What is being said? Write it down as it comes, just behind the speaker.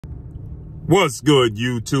What's good,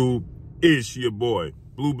 YouTube? It's your boy,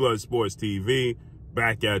 Blue Blood Sports TV,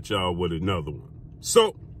 back at y'all with another one.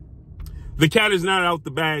 So, the cat is not out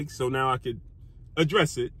the bag, so now I could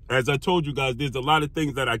address it. As I told you guys, there's a lot of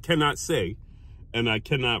things that I cannot say and I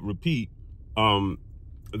cannot repeat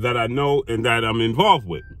that I know and that I'm involved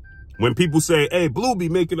with. When people say, hey, Blue be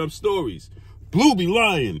making up stories, Blue be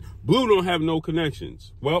lying, Blue don't have no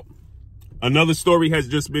connections. Well, another story has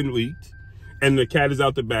just been leaked and the cat is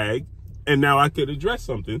out the bag. And now I could address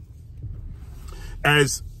something.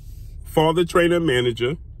 As father, trainer,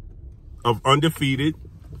 manager of undefeated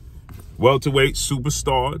welterweight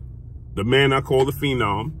superstar, the man I call the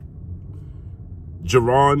Phenom,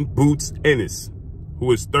 Jaron Boots Ennis,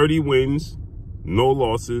 who is 30 wins, no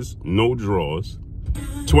losses, no draws,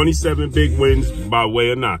 27 big wins by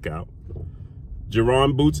way of knockout.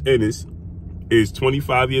 Jaron Boots Ennis is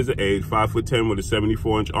 25 years of age, 5'10" with a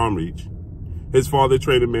 74-inch arm reach. His father,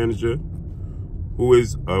 trainer, manager, who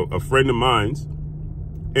is a friend of mine's,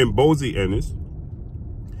 and Bozy Ennis,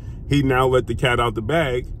 he now let the cat out the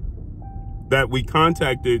bag that we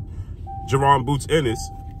contacted Jaron Boots Ennis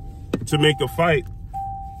to make a fight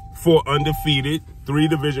for undefeated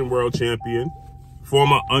 3-division world champion,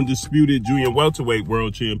 former undisputed junior welterweight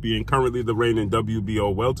world champion, currently the reigning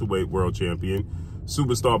WBO welterweight world champion,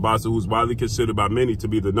 superstar boxer who's widely considered by many to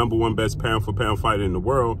be the #1 best pound-for-pound fighter in the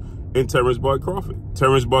world, in Terence Crawford.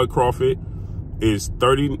 Terence Crawford is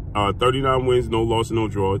 39 wins, no loss, no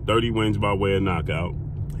draw, 30 wins by way of knockout.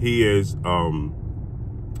 He is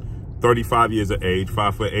 35 years of age,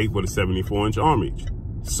 5'8" with a 74-inch arm reach.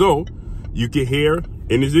 So you can hear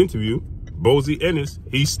in his interview, Bozy Ennis,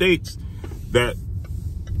 he states that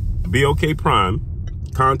Blkprime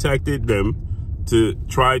contacted them to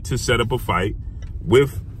try to set up a fight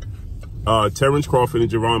with Terence Crawford and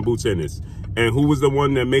Jaron Boots Ennis. And who was the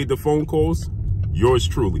one that made the phone calls? Yours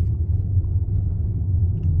truly.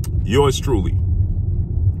 Yours truly.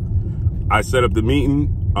 I set up the meeting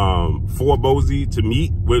for Bozy to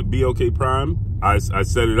meet with Blkprime. I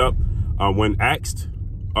set it up when asked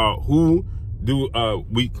who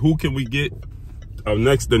can we get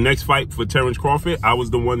the next fight for Terence Crawford. I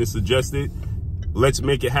was the one that suggested let's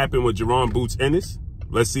make it happen with Jaron Boots Ennis.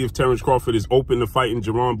 Let's see if Terence Crawford is open to fighting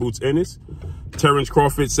Jaron Boots Ennis. Terence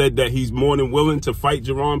Crawford said that he's more than willing to fight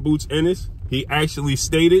Jaron Boots Ennis. He actually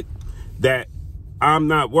stated that I'm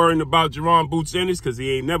not worrying about Jaron Boots Ennis because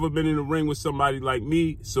he ain't never been in the ring with somebody like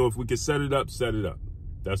me. So if we can set it up, set it up.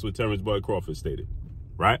 That's what Terence Crawford stated,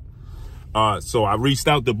 right? So I reached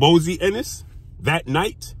out to Bozy Ennis that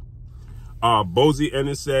night. Bozy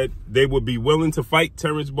Ennis said they would be willing to fight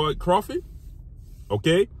Terence Crawford.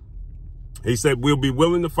 Okay? He said, we'll be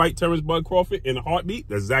willing to fight Terence Crawford in a heartbeat.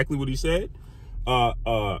 That's exactly what he said.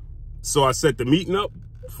 So I set the meeting up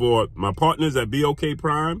for my partners at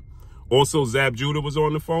Blkprime. Also, Zab Judah was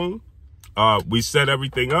on the phone. We set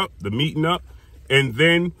everything up, the meeting up. And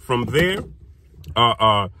then from there,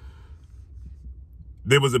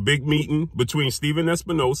 there was a big meeting between Steven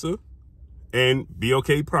Espinosa and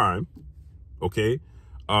Blkprime. Okay.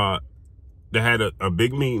 They had a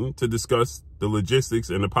big meeting to discuss the logistics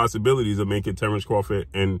and the possibilities of making Terence Crawford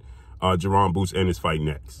and Jaron Boots Ennis fight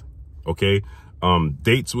next. Okay.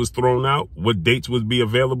 Dates was thrown out. What dates would be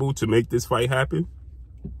available to make this fight happen?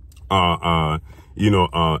 And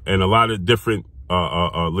a lot of different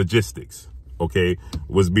logistics, okay,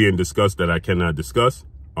 was being discussed that I cannot discuss,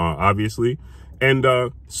 obviously. And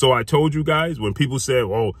so I told you guys, when people said,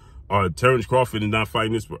 oh, Terence Crawford is not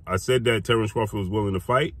fighting this, I said that Terence Crawford was willing to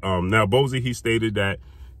fight. Now, Bozy, he stated that,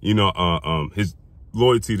 his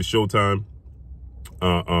loyalty to Showtime,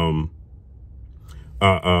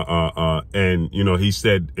 and, he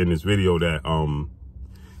said in his video that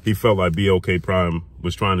he felt like Blkprime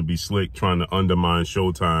was trying to be slick, trying to undermine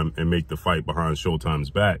Showtime and make the fight behind Showtime's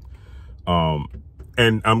back.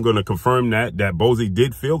 And I'm going to confirm that Bozy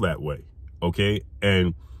did feel that way. Okay.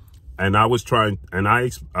 And I was trying, and I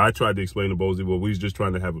tried to explain to Bozy, well, we was just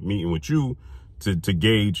trying to have a meeting with you to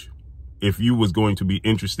gauge if you was going to be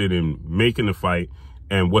interested in making the fight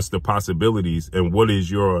and what's the possibilities and what is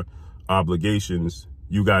your obligations,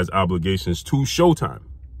 you guys' obligations to Showtime.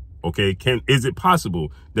 Okay, is it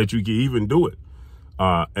possible that you can even do it?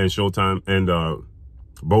 And Showtime and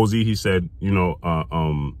Bozy, he said,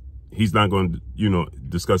 he's not going to,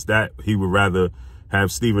 discuss that. He would rather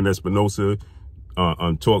have Steven Espinosa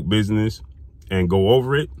talk business and go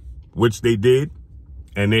over it, which they did.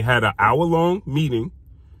 And they had an hour-long meeting.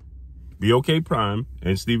 Blkprime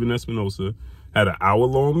and Steven Espinosa had an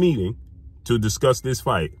hour-long meeting to discuss this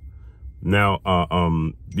fight. Now,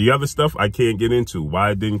 the other stuff I can't get into,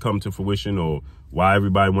 why it didn't come to fruition or why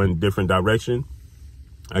everybody went a different direction.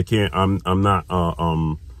 I can't. I'm not.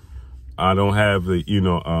 I don't have the.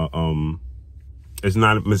 It's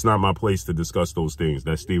not my place to discuss those things.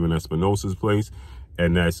 That's Steven Espinosa's place,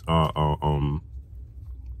 and that's the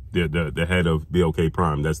head of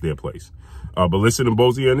Blkprime. That's their place. But listen to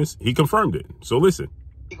Bozy Ennis. He confirmed it. So listen.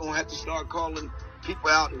 You're gonna have to start calling people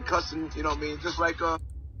out and cussing. You know what I mean? Just like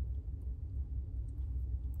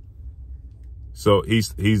So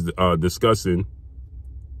he's discussing.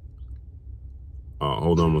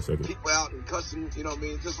 Hold on 1 second. People out and cussing. You know what I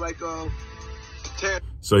mean? Just like Terence.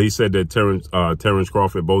 So he said that Terence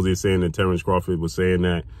Crawford, Bozy is saying that Terence Crawford was saying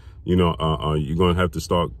that, you're going to have to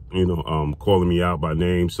start, calling me out by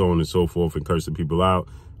name, so on and so forth, and cursing people out.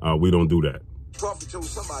 We don't do that. Crawford told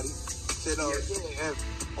somebody, said,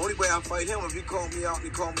 only way I fight him if he called me out and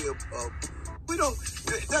he called me we don't,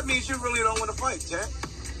 that means you really don't want to fight, Ted.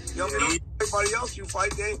 You know what I mean? Everybody else you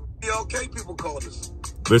fight, they BLK people called us.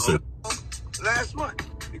 Listen. Last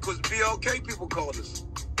month, because BLK people called us.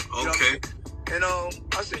 Okay. And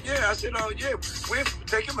I said, yeah, we'll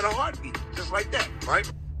take him in a heartbeat, just like that, right?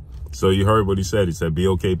 So you heard what he said. He said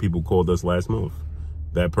BLK people called us last month.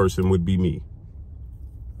 That person would be me.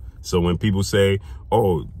 So when people say,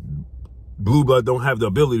 oh, Blue Blood don't have the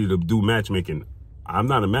ability to do matchmaking, I'm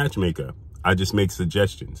not a matchmaker. I just make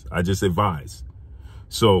suggestions. I just advise.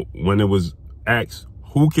 So when it was asked,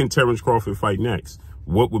 who can Terence Crawford fight next?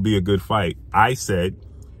 What would be a good fight? I said,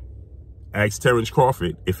 ask Terence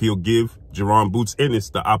Crawford if he'll give Jaron Boots Ennis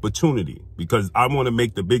the opportunity, because I want to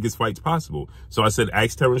make the biggest fights possible. So I said,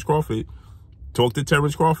 ask Terence Crawford, talk to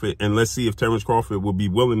Terence Crawford, and let's see if Terence Crawford will be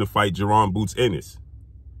willing to fight Jaron Boots Ennis.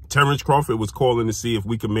 Terence Crawford was calling to see if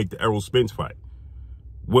we could make the Errol Spence fight.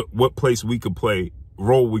 What place we could play,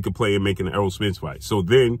 role we could play in making the Errol Spence fight. So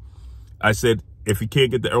then I said, if he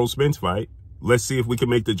can't get the Errol Spence fight, let's see if we can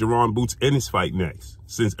make the Jaron Boots Ennis fight next,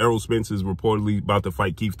 since Errol Spence is reportedly about to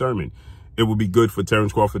fight Keith Thurman. It would be good for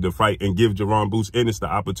Terence Crawford to fight and give Jaron Boots Ennis the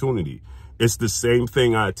opportunity. It's the same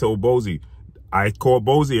thing I told Bozy. I called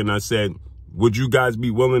Bozy and I said, would you guys be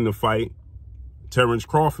willing to fight Terence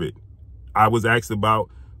Crawford? I was asked about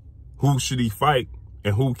who should he fight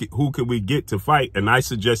and who could we get to fight, and I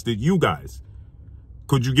suggested you guys.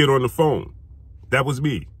 Could you get on the phone? That was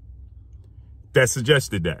me that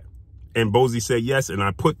suggested that. And Bozy said yes, and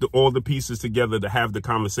I put all the pieces together to have the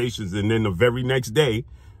conversations. And then the very next day,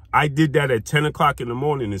 I did that at 10 o'clock in the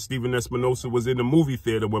morning, and Steven Espinosa was in the movie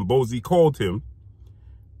theater when Bozy called him,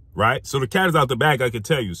 right? So the cat is out the bag, I can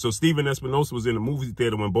tell you. So Steven Espinosa was in the movie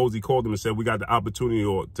theater when Bozy called him and said, we got the opportunity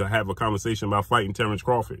to have a conversation about fighting Terence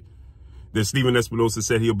Crawford. Then Steven Espinosa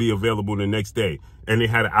said he'll be available the next day. And they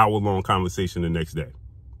had an hour-long conversation the next day.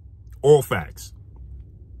 All facts.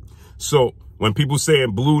 So when people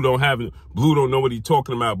saying Blue don't know what he's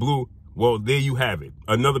talking about, Blue, well, there you have it.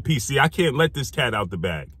 Another piece. See, I can't let this cat out the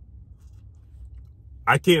bag.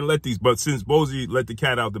 I can't let these, but since Bozy let the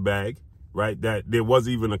cat out the bag, right, that there was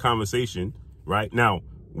even a conversation, right? Now,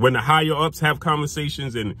 when the higher ups have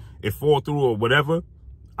conversations and it fall through or whatever,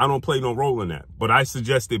 I don't play no role in that. But I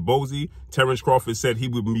suggested Bozy. Terence Crawford said he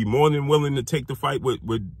would be more than willing to take the fight with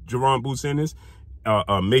Jaron Boots Ennis,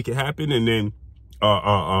 make it happen. And then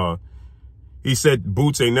he said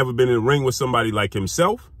Boots ain't never been in the ring with somebody like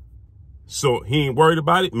himself, so he ain't worried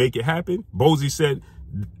about it. Make it happen. Bozy said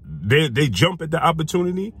they jump at the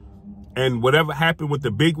opportunity, and whatever happened with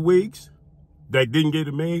the big wigs that didn't get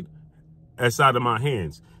it made, that's out of my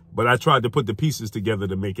hands. But I tried to put the pieces together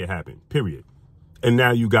to make it happen, period. And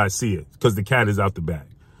now you guys see it, because the cat is out the bag.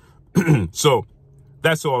 So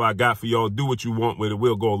that's all I got for y'all. Do what you want with it.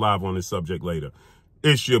 We'll go live on this subject later.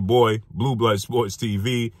 It's your boy, Blue Blood Sports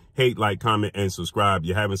TV. Hate, like, comment, and subscribe.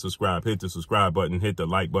 You haven't subscribed, hit the subscribe button, hit the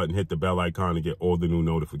like button, hit the bell icon to get all the new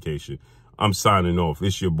notification. I'm signing off.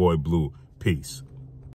 It's your boy, Blue. Peace.